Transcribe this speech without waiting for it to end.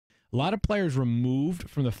A lot of players removed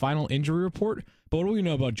from the final injury report, but what do we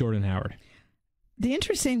know about Jordan Howard? The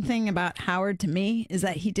interesting thing about Howard to me is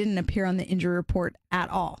that he didn't appear on the injury report at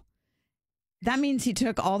all. That means he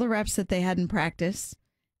took all the reps that they had in practice.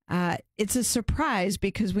 It's a surprise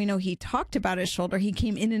because we know he talked about his shoulder. He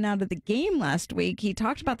came in and out of the game last week. He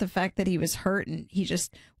talked about the fact that he was hurt and he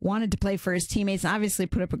just wanted to play for his teammates and obviously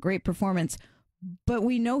put up a great performance. But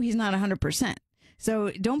we know he's not 100%.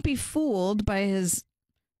 So don't be fooled by his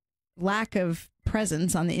lack of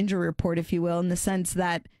presence on the injury report, if you will, in the sense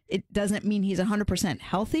that it doesn't mean he's 100%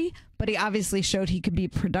 healthy, but he obviously showed he could be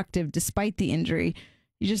productive despite the injury.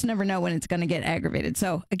 You just never know when it's going to get aggravated.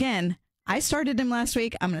 So again, I started him last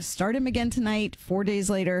week. I'm going to start him again tonight, 4 days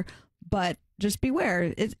later, but just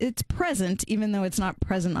beware. It's present, even though it's not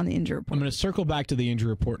present on the injury report. I'm going to circle back to the injury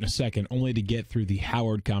report in a second, only to get through the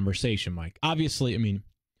Howard conversation, Mike. Obviously,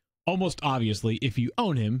 almost obviously, if you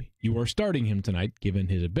own him, you are starting him tonight, given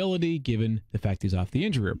his ability, given the fact he's off the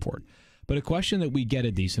injury report. But a question that we get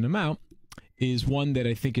a decent amount is one that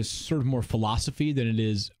I think is sort of more philosophy than it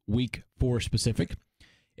is week 4 specific.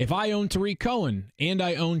 If I own Tarik Cohen and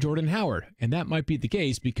I own Jordan Howard, and that might be the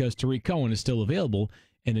case because Tarik Cohen is still available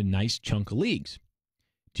in a nice chunk of leagues,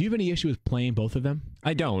 do you have any issue with playing both of them?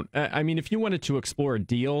 I don't. If you wanted to explore a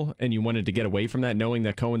deal and you wanted to get away from that, knowing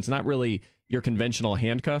that Cohen's not really your conventional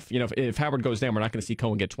handcuff, if Howard goes down, we're not going to see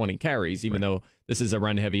Cohen get 20 carries, even though this is a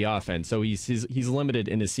run-heavy offense. So he's limited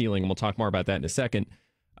in his ceiling, and we'll talk more about that in a second.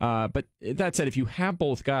 But that said, if you have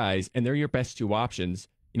both guys and they're your best two options,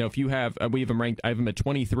 if you have, we have him ranked, I have him at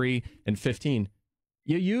 23 and 15.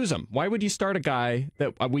 You use them. Why would you start a guy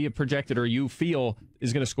that we have projected or you feel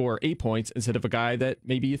is going to score 8 points instead of a guy that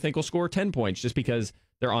maybe you think will score 10 points just because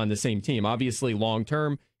they're on the same team? Obviously, long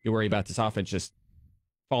term, you worry about this offense just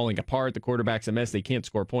falling apart. The quarterback's a mess. They can't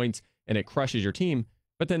score points, and it crushes your team.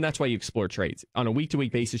 But then that's why you explore trades. On a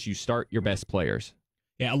week-to-week basis, you start your best players.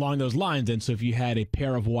 Yeah, along those lines. And so if you had a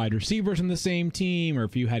pair of wide receivers on the same team, or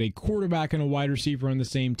if you had a quarterback and a wide receiver on the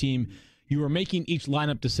same team, you are making each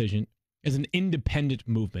lineup decision as an independent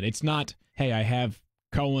movement. It's not, hey, I have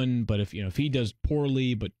Cohen, but if he does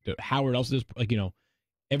poorly, but Howard also does,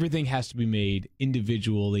 everything has to be made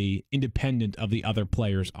individually, independent of the other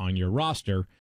players on your roster.